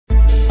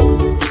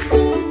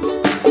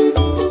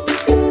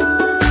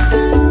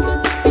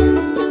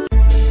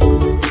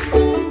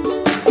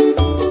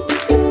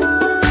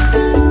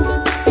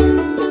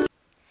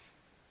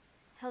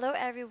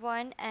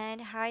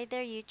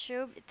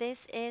YouTube.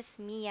 This is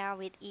Mia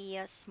with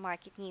EOS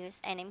Market News,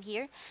 and I'm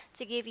here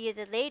to give you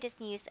the latest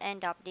news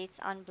and updates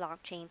on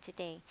blockchain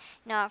today.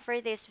 Now,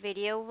 for this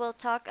video, we'll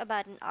talk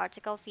about an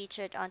article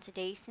featured on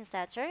today's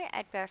newsletter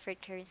at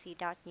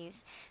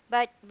PreferredCurrency.News.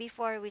 But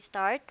before we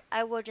start,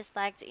 I would just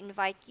like to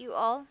invite you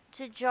all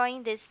to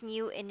join this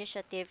new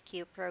Initiative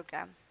Q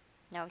program.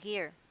 Now,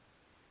 here.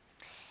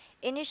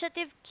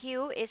 Initiative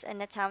Q is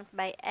an attempt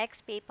by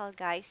ex-PayPal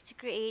guys to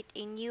create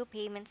a new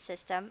payment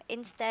system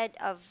instead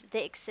of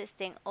the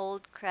existing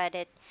old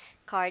credit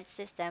card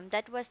system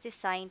that was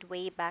designed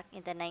way back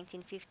in the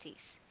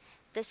 1950s.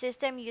 The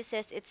system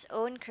uses its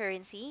own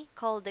currency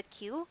called the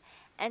Q,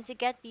 and to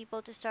get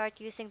people to start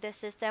using the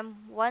system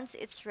once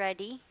it's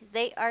ready,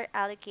 they are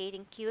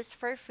allocating Qs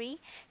for free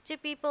to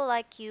people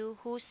like you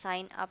who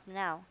sign up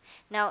now.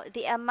 Now,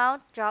 the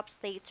amount drops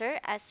later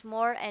as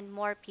more and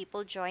more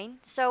people join,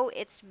 so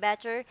it's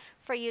better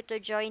for you to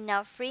join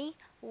now free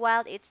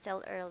while it's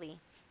still early.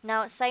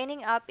 Now,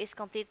 signing up is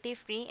completely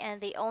free and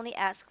they only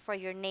ask for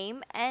your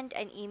name and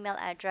an email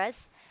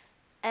address.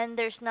 And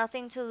there's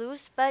nothing to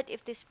lose, but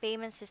if this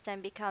payment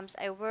system becomes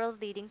a world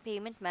leading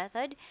payment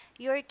method,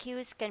 your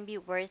queues can be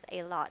worth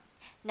a lot.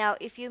 Now,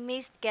 if you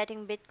missed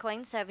getting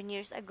Bitcoin 7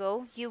 years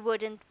ago, you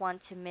wouldn't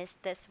want to miss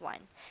this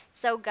one.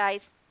 So,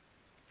 guys,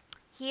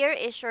 here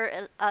is your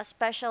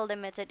special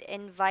limited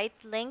invite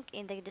link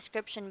in the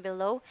description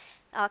below.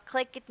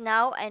 Click it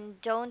now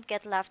and don't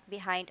get left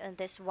behind on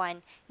this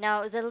one.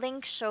 Now, the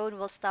link shown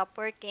will stop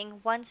working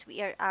once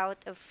we are out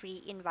of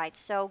free invites.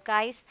 So,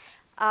 guys,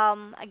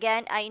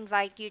 again, I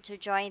invite you to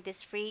join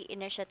this free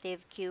Initiative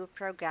Q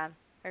program.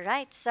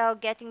 Alright, so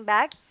getting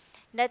back,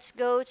 let's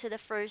go to the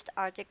first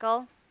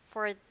article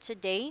for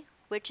today,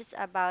 which is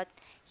about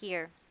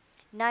here.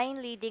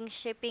 9 leading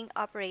shipping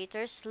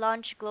operators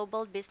launch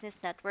global business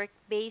network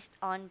based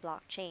on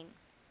blockchain.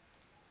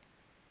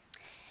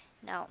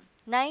 Now,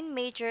 9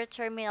 major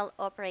terminal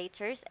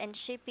operators and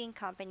shipping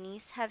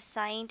companies have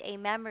signed a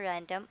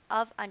Memorandum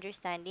of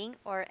Understanding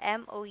or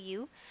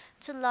MOU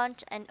to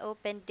launch an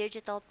open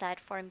digital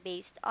platform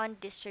based on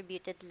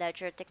distributed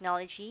ledger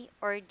technology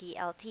or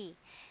DLT.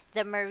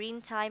 The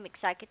Maritime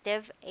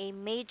Executive, a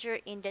major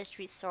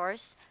industry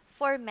source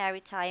for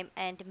maritime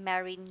and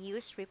marine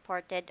news,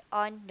 reported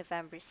on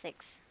November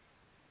 6.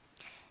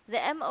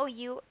 The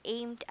MOU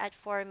aimed at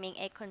forming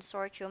a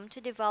consortium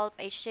to develop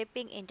a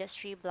shipping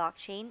industry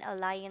blockchain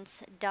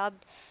alliance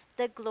dubbed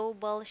the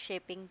Global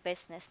Shipping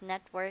Business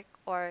Network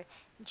or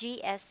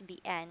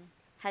GSBN,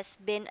 has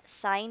been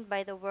signed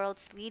by the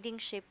world's leading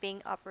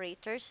shipping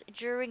operators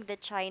during the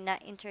China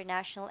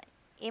International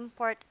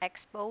Import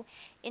Expo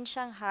in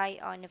Shanghai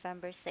on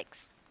November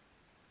 6.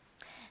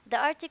 The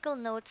article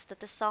notes that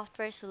the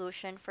software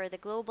solution for the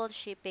global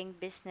shipping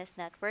business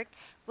network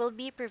will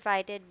be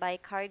provided by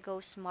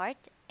CargoSmart,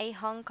 a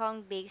Hong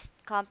Kong-based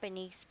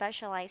company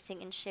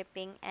specializing in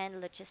shipping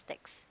and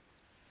logistics.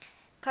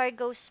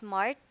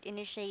 CargoSmart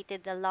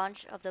initiated the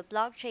launch of the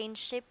Blockchain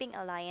Shipping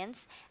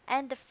Alliance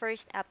and the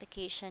first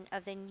application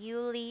of the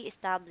newly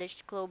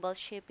established Global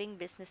Shipping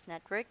Business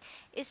Network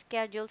is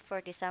scheduled for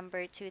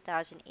December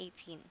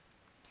 2018.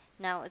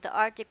 Now, the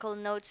article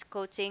notes,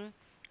 quoting,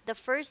 the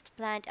first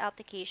planned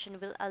application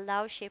will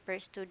allow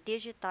shippers to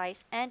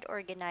digitize and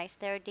organize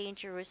their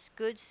dangerous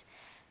goods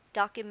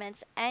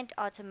documents and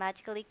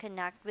automatically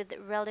connect with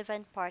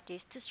relevant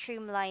parties to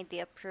streamline the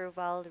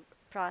approval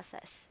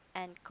process.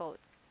 End quote.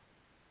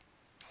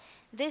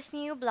 This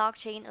new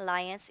blockchain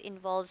alliance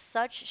involves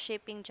such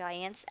shipping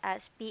giants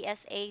as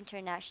PSA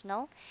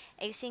International,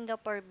 a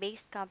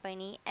Singapore-based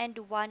company and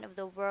one of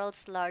the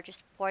world's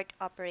largest port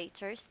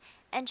operators,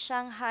 and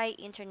Shanghai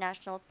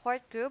International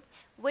Port Group,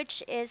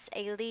 which is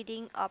a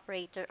leading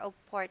operator of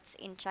ports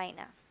in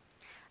China.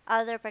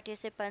 Other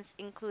participants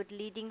include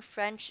leading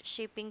French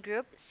shipping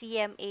group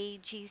CGM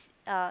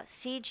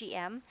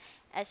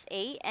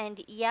SA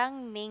and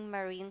Yang Ming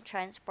Marine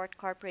Transport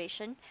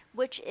Corporation,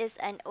 which is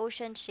an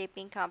ocean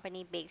shipping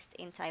company based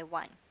in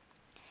Taiwan.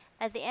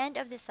 At the end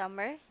of the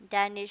summer,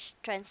 Danish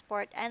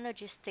transport and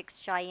logistics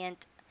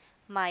giant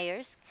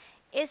Maersk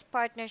is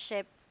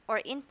partnership or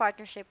in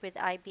partnership with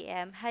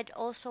IBM had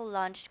also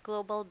launched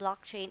global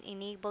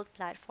blockchain-enabled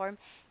platform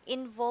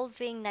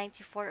involving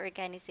 94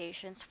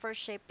 organizations for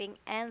shipping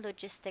and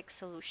logistics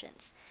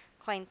solutions.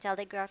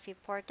 Cointelegraph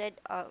reported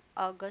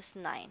August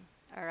 9.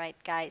 All right,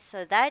 guys.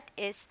 So that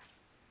is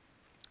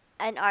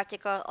an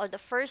article or the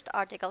first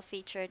article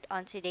featured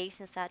on today's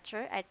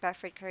newsletter at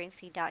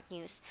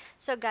PreferredCurrency.News.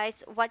 So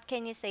guys, what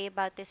can you say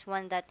about this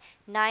one that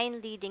 9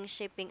 leading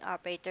shipping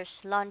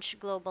operators launch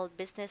global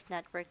business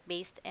network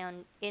based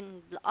on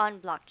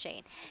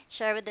blockchain?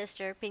 Share with us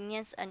your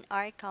opinions on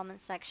our comment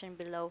section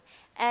below.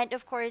 And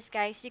of course,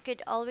 guys, you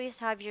could always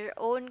have your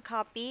own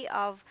copy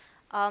of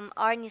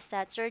our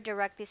newsletter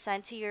directly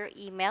sent to your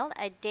email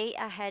a day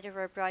ahead of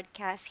our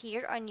broadcast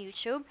here on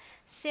YouTube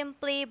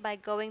simply by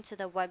going to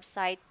the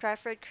website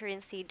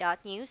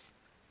PreferredCurrency.News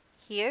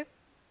here.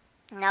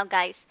 Now,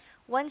 guys,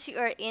 once you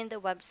are in the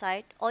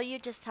website, all you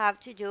just have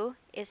to do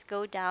is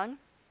go down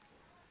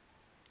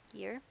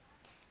here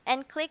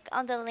and click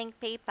on the link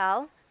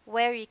PayPal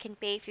where you can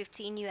pay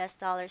 15 US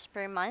dollars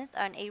per month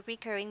on a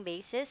recurring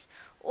basis,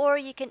 or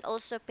you can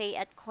also pay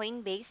at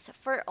Coinbase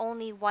for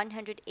only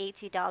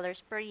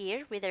 $180 per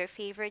year with their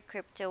favorite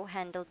crypto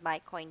handled by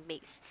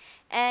Coinbase.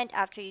 And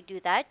after you do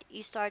that,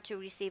 you start to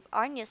receive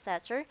our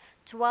newsletter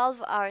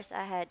 12 hours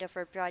ahead of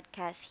our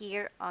broadcast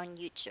here on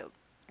YouTube.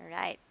 All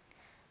right.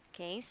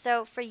 Okay,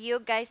 so for you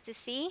guys to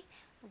see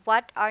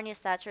what our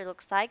newsletter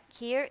looks like,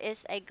 here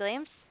is a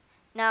glimpse.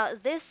 Now,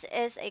 this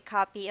is a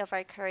copy of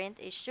our current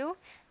issue.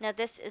 Now,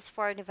 this is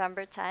for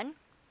November 10.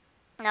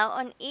 Now,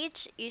 on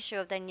each issue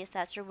of the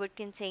newsletter would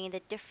contain the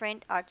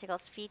different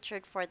articles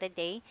featured for the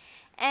day,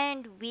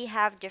 and we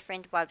have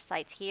different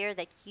websites here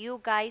that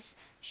you guys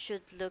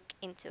should look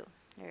into.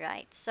 All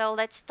right, so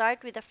let's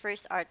start with the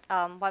first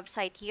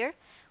website here,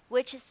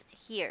 which is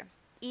here,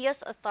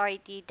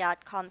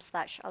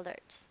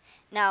 eosauthority.com/alerts.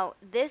 Now,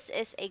 this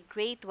is a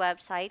great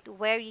website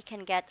where you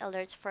can get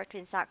alerts for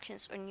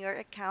transactions on your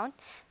account,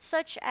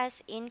 such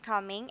as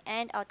incoming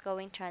and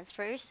outgoing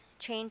transfers,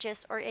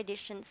 changes or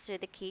additions to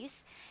the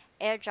keys,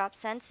 airdrop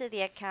sent to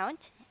the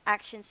account,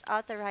 actions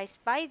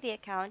authorized by the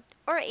account,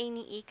 or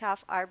any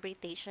ECAF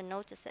arbitration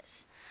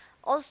notices.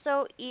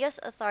 Also, EOS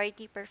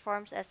Authority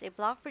performs as a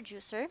block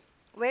producer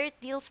where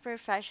it deals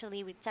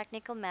professionally with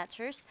technical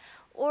matters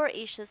or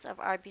issues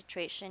of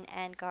arbitration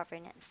and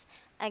governance.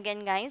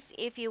 Again, guys,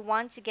 if you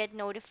want to get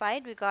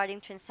notified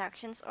regarding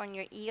transactions on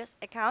your EOS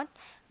account,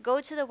 go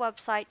to the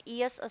website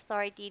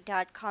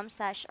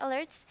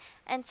eosauthority.com/alerts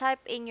and type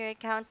in your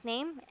account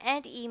name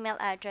and email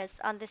address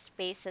on the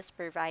spaces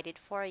provided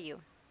for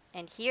you.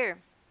 And here,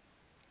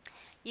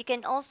 you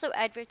can also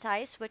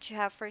advertise what you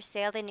have for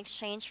sale in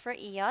exchange for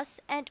EOS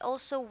and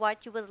also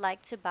what you would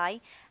like to buy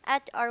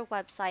at our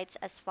websites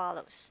as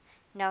follows.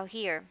 Now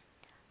here,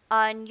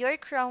 on your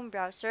Chrome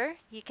browser,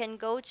 you can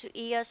go to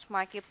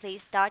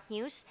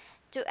eosmarketplace.news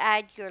to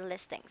add your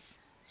listings.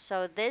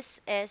 So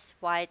this is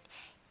what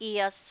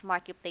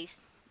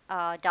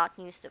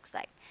eosmarketplace.news looks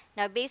like.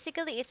 Now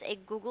basically it's a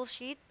Google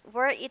Sheet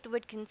where it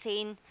would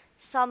contain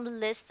some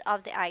list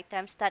of the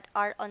items that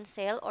are on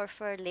sale or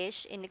for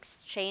lease in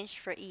exchange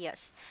for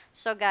EOS.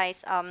 So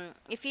guys,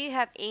 if you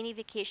have any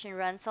vacation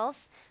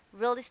rentals,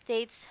 real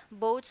estates,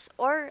 boats,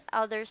 or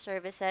other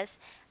services,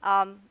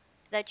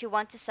 that you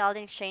want to sell in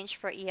exchange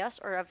for EOS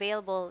or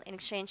available in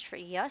exchange for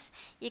EOS,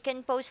 you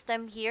can post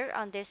them here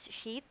on this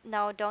sheet.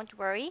 Now, don't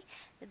worry,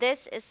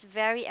 this is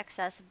very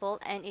accessible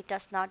and it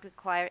does not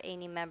require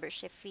any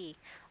membership fee.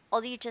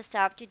 All you just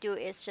have to do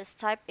is just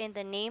type in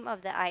the name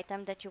of the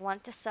item that you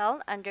want to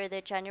sell under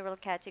the general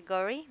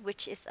category,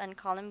 which is on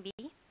column B,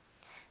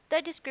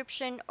 the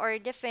description or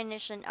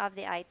definition of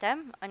the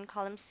item on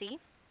column C,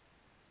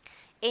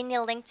 any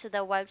link to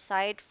the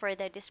website for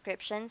the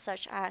description,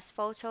 such as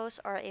photos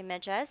or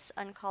images,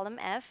 on column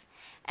F,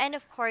 and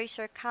of course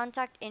your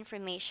contact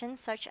information,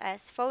 such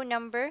as phone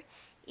number,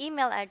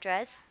 email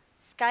address,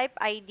 Skype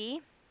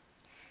ID,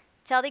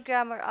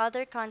 Telegram or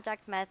other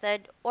contact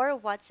method, or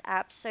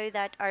WhatsApp so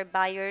that our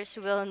buyers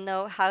will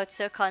know how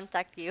to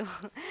contact you.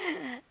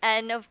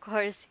 And of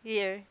course,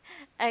 here.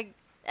 ag-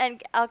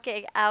 And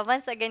okay,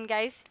 once again,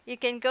 guys, you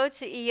can go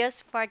to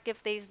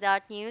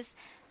eosmarketplace.news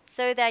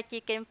so that you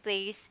can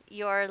place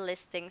your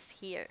listings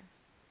here.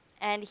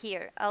 And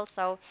here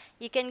also,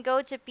 you can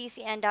go to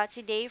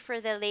PCN.today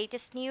for the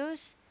latest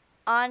news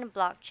on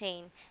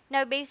blockchain.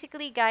 Now,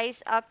 basically,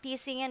 guys,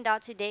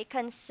 PCN.today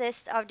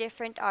consists of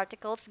different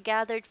articles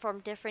gathered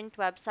from different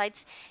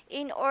websites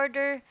in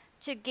order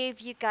to give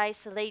you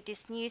guys the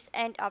latest news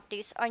and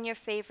updates on your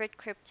favorite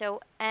crypto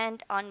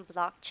and on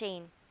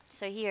blockchain.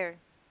 So here.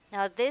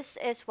 Now, this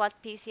is what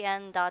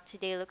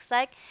PCN.today looks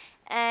like,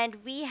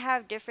 and we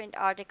have different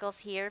articles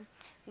here.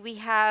 We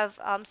have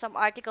some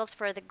articles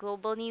for the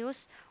global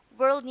news,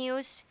 world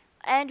news,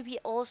 and we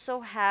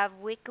also have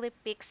weekly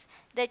picks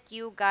that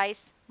you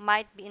guys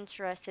might be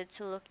interested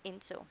to look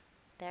into.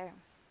 There,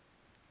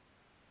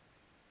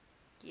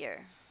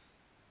 here.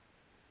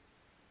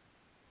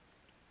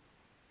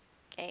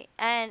 Okay,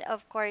 and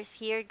of course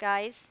here,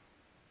 guys,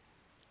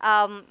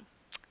 um,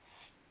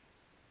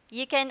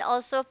 you can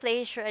also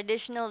place your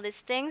additional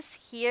listings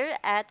here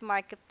at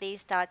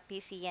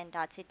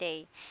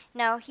marketplace.pcn.today.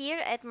 Now, here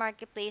at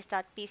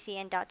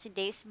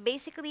marketplace.pcn.today is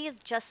basically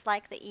just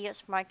like the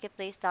EOS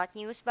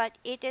marketplace.news, but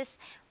it is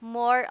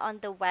more on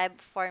the web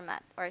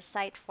format or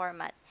site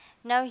format.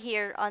 Now,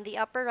 here on the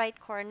upper right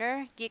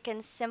corner, you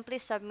can simply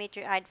submit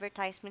your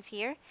advertisements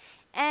here,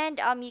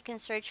 and you can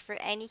search for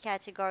any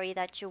category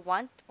that you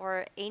want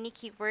or any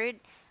keyword,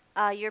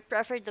 your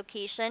preferred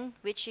location,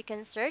 which you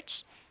can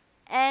search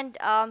and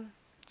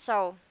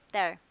so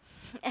there.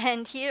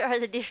 And here are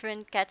the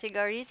different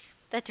categories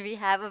that we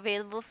have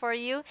available for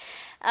you.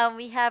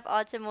 We have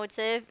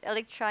automotive,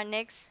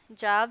 electronics,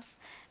 jobs,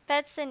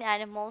 pets and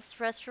animals,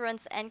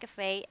 restaurants and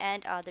cafe,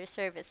 and other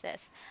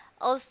services.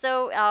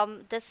 Also,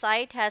 the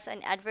site has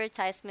an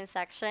advertisement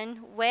section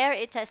where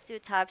it has two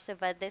types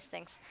of ad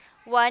listings.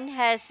 One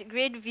has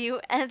grid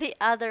view and the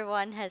other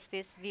one has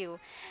this view.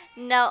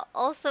 Now,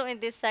 also in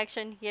this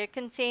section here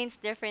contains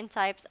different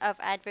types of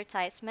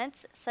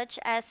advertisements, such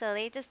as the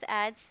latest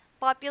ads,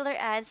 popular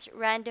ads,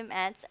 random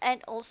ads,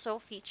 and also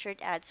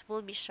featured ads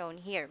will be shown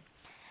here.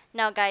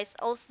 Now, guys,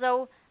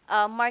 also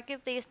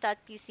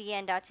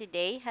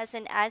marketplace.pcn.today has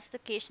an ads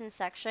location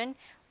section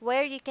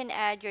where you can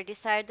add your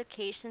desired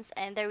locations,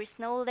 and there is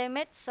no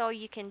limit, so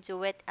you can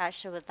do it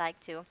as you would like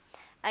to.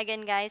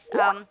 Again, guys,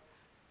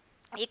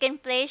 you can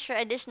place your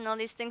additional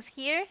listings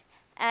here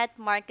at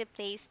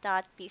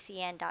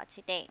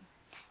marketplace.pcn.today.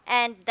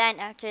 And then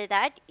after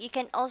that, you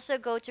can also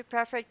go to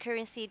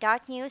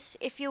PreferredCurrency.News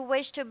if you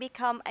wish to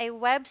become a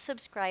web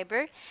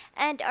subscriber.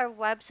 And our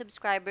web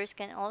subscribers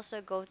can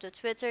also go to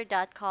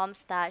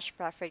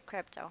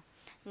twitter.com/preferredcrypto.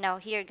 Now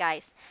here,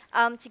 guys,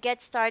 to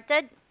get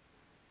started,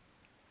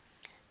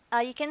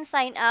 you can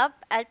sign up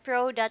at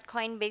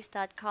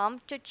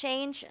pro.coinbase.com to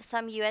change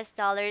some US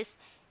dollars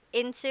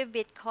into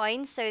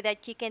Bitcoin so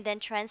that you can then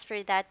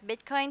transfer that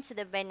Bitcoin to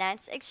the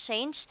Binance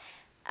exchange,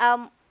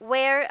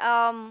 where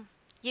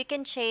you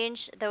can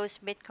change those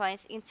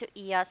Bitcoins into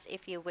EOS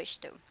if you wish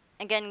to.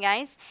 Again,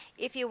 guys,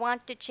 if you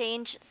want to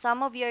change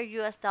some of your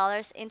US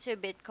dollars into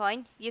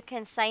Bitcoin, you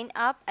can sign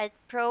up at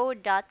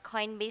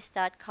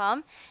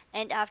pro.coinbase.com,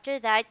 and after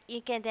that,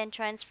 you can then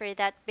transfer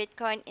that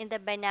Bitcoin in the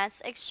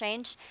Binance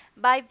exchange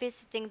by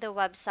visiting the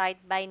website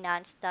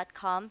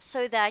binance.com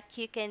so that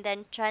you can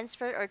then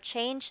transfer or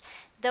change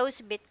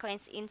those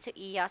Bitcoins into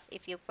EOS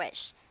if you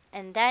wish.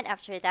 And then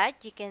after that,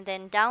 you can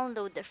then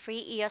download the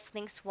free EOS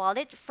Links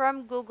wallet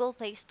from Google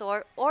Play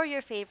Store or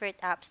your favorite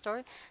app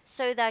store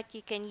so that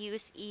you can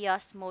use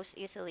EOS most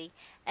easily.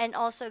 And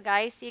also,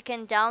 guys, you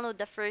can download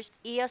the first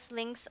EOS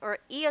Links or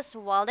EOS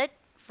wallet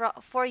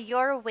for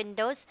your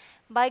Windows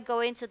by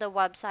going to the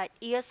website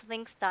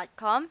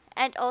eoslinks.com,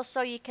 and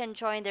also you can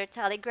join their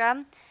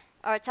Telegram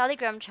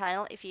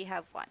channel if you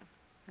have one.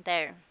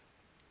 There.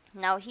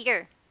 Now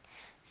here,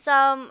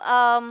 some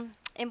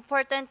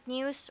important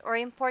news or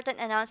important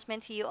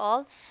announcement to you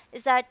all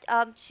is that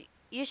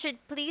you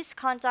should please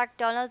contact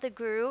Donald the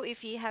Guru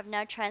if you have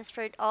not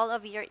transferred all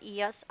of your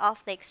EOS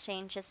off the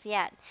exchanges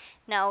yet.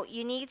 Now,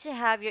 you need to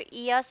have your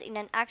EOS in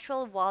an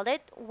actual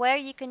wallet where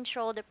you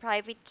control the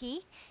private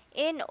key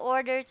in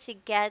order to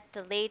get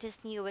the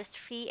latest, newest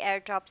free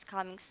airdrops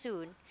coming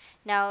soon.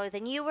 Now,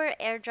 the newer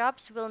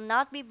airdrops will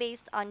not be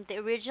based on the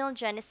original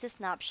Genesis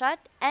snapshot,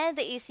 and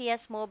the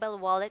ECS mobile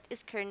wallet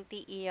is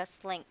currently EOS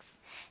Links.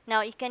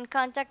 Now, you can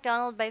contact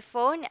Donald by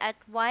phone at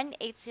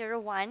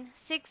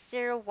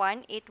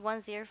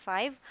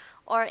 1-801-601-8105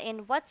 or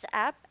in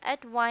WhatsApp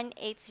at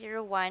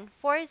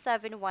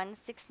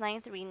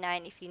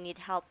 1-801-471-6939 if you need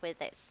help with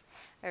this.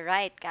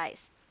 Alright,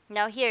 guys.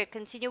 Now, here,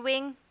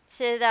 continuing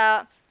to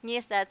the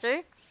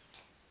newsletter.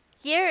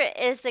 Here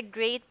is the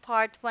great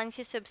part once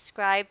you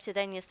subscribe to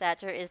the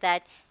newsletter is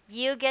that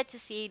you get to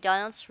see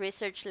Donald's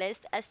research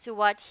list as to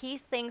what he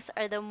thinks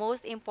are the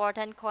most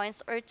important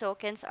coins or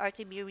tokens are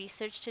to be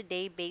researched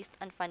today based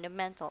on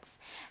fundamentals.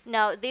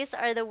 Now, these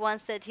are the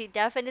ones that he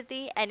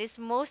definitely and is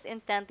most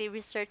intently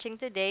researching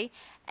today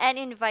and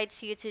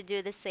invites you to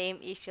do the same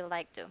if you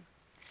like to.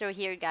 So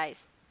here,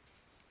 guys.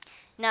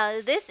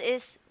 Now, this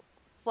is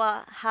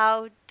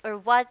how or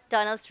what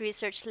Donald's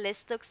research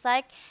list looks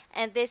like,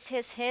 and this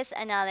is his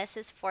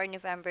analysis for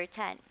November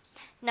 10.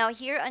 Now,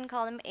 here on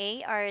column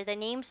A are the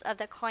names of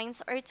the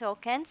coins or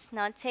tokens.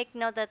 Now, take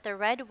note that the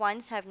red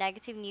ones have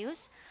negative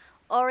news,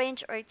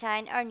 orange or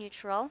tan are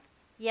neutral,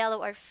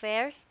 yellow are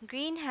fair,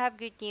 green have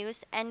good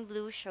news, and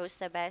blue shows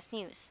the best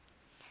news.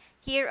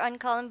 Here on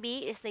column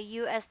B is the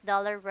US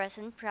dollar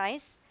recent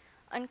price.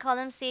 On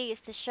column C is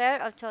the share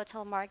of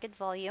total market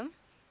volume.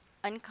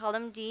 On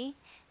column D,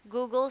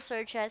 Google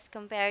searches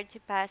compared to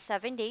past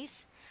 7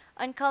 days.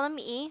 On column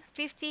E,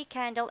 50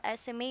 candle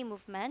SMA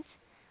movement.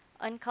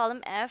 On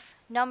column F,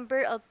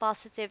 number of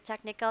positive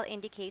technical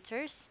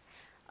indicators.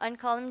 On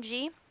column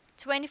G,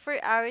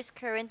 24 hours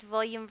current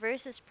volume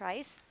versus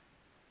price.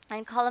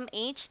 On column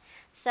H,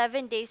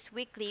 7 days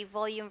weekly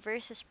volume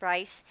versus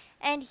price.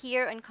 And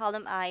here on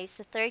column I is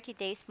the 30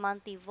 days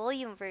monthly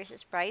volume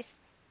versus price.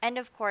 And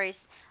of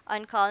course,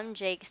 on column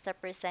J is the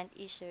percent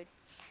issued.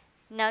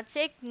 Now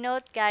take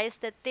note, guys,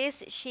 that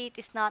this sheet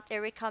is not a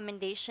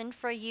recommendation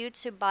for you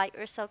to buy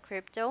or sell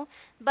crypto,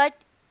 but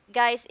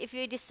guys, if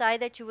you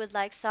decide that you would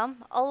like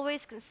some,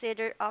 always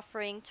consider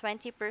offering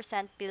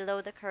 20%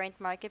 below the current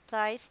market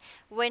price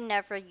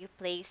whenever you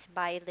place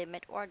buy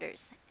limit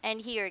orders.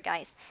 And here,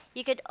 guys,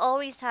 you could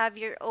always have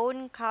your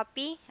own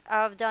copy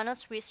of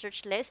Donald's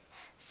research list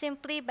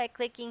simply by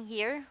clicking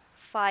here,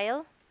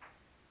 File,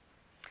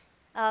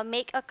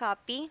 make a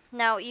copy.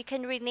 Now you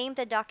can rename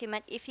the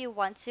document if you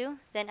want to.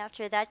 Then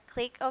after that,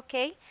 click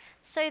OK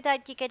so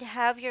that you can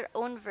have your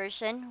own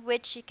version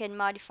which you can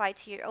modify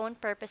to your own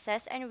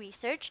purposes and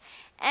research.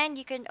 And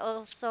you can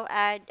also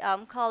add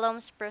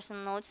columns,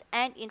 personal notes,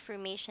 and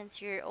information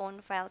to your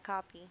own file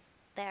copy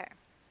there.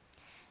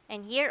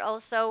 And here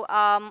also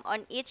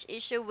on each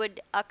issue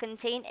would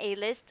contain a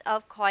list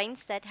of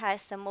coins that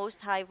has the most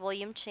high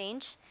volume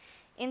change,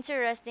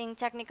 interesting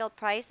technical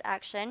price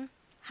action,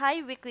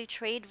 high weekly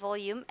trade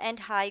volume, and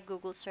high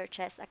Google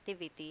searches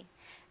activity.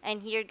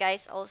 And here,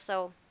 guys,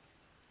 also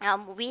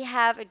we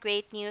have a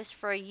great news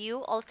for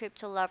you all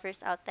crypto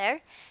lovers out there.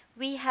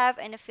 we have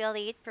an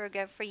affiliate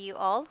program for you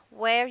all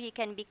where you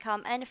can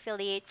become an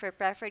affiliate for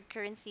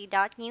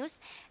PreferredCurrency.News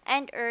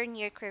and earn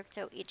your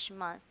crypto each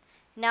month.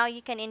 Now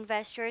you can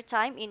invest your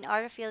time in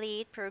our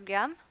affiliate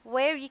program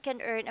where you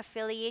can earn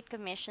affiliate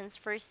commissions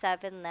for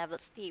 7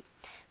 levels deep.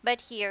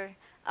 But here,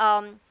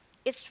 um,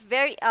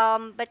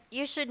 but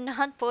you should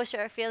not post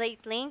your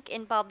affiliate link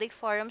in public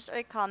forums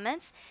or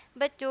comments,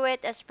 but do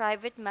it as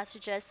private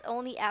messages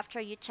only after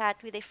you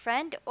chat with a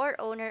friend or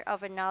owner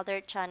of another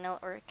channel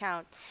or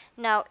account.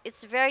 Now,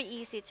 it's very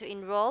easy to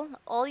enroll.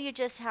 All you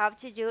just have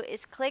to do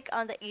is click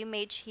on the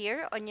image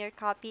here on your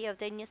copy of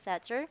the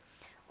newsletter,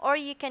 or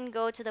you can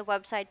go to the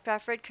website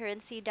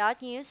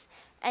PreferredCurrency.News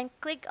and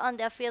click on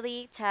the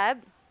affiliate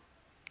tab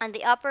on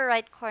the upper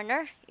right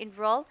corner,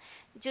 enroll,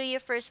 do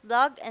your first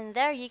blog, and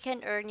there you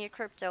can earn your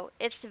crypto.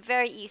 It's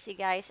very easy,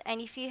 guys.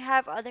 And if you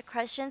have other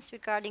questions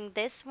regarding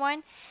this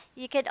one,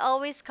 you can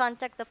always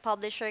contact the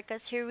publisher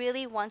because he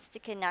really wants to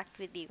connect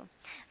with you.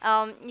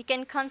 You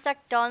can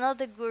contact Donald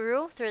the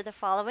Guru through the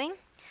following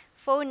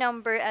phone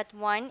number at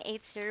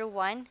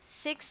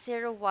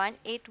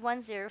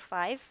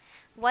 1-801-601-8105,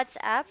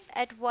 WhatsApp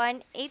at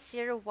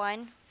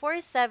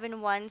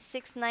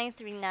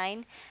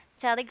 1-801-471-6939,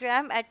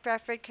 Telegram at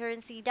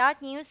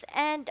PreferredCurrency.News,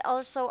 and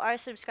also our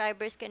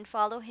subscribers can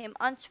follow him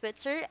on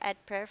Twitter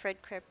at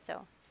Preferred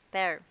Crypto.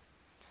 There.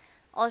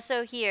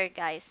 Also here,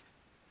 guys,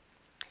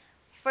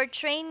 for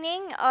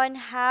training on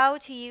how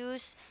to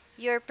use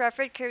your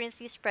preferred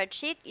currency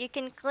spreadsheet, you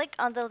can click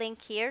on the link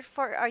here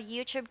for our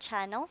YouTube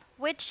channel,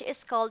 which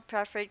is called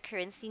Preferred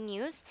Currency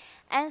News,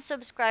 and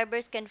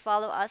subscribers can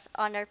follow us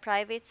on our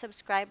private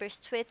subscribers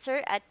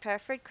Twitter at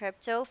Preferred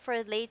Crypto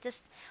for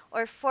latest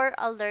or for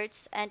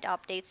alerts and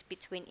updates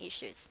between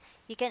issues.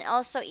 You can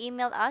also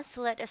email us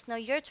to let us know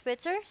your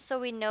Twitter so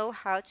we know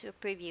how to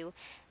preview.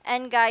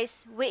 And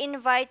guys, we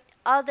invite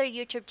other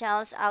YouTube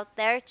channels out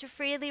there to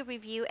freely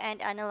review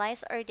and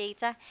analyze our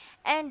data,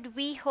 and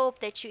we hope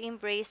that you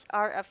embrace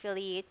our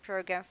affiliate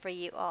program for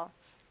you all.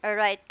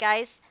 Alright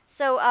guys,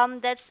 so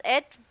that's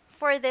it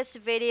for this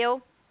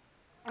video.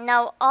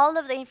 Now, all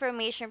of the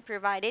information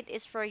provided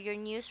is for your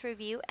news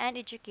review and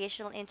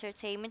educational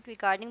entertainment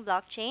regarding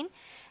blockchain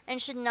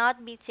and should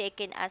not be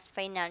taken as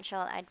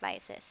financial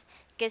advices.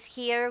 Because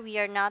here we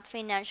are not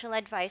financial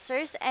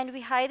advisors and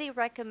we highly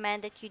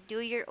recommend that you do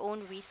your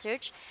own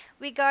research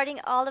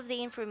regarding all of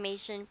the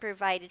information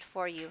provided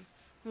for you.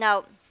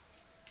 Now,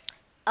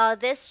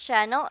 this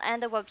channel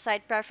and the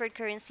website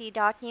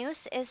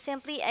PreferredCurrency.News is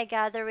simply a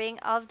gathering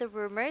of the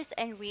rumors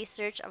and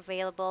research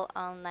available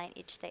online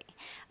each day.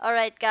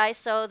 Alright guys,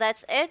 so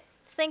that's it.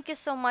 Thank you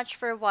so much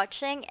for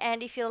watching,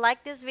 and if you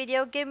like this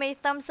video, give me a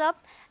thumbs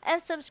up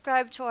and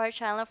subscribe to our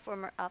channel for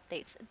more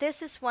updates.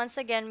 This is once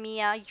again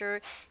Mia,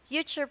 your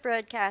YouTube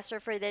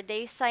broadcaster for the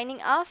day,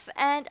 signing off,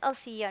 and I'll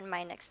see you on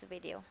my next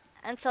video.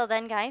 Until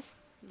then guys,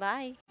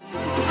 bye!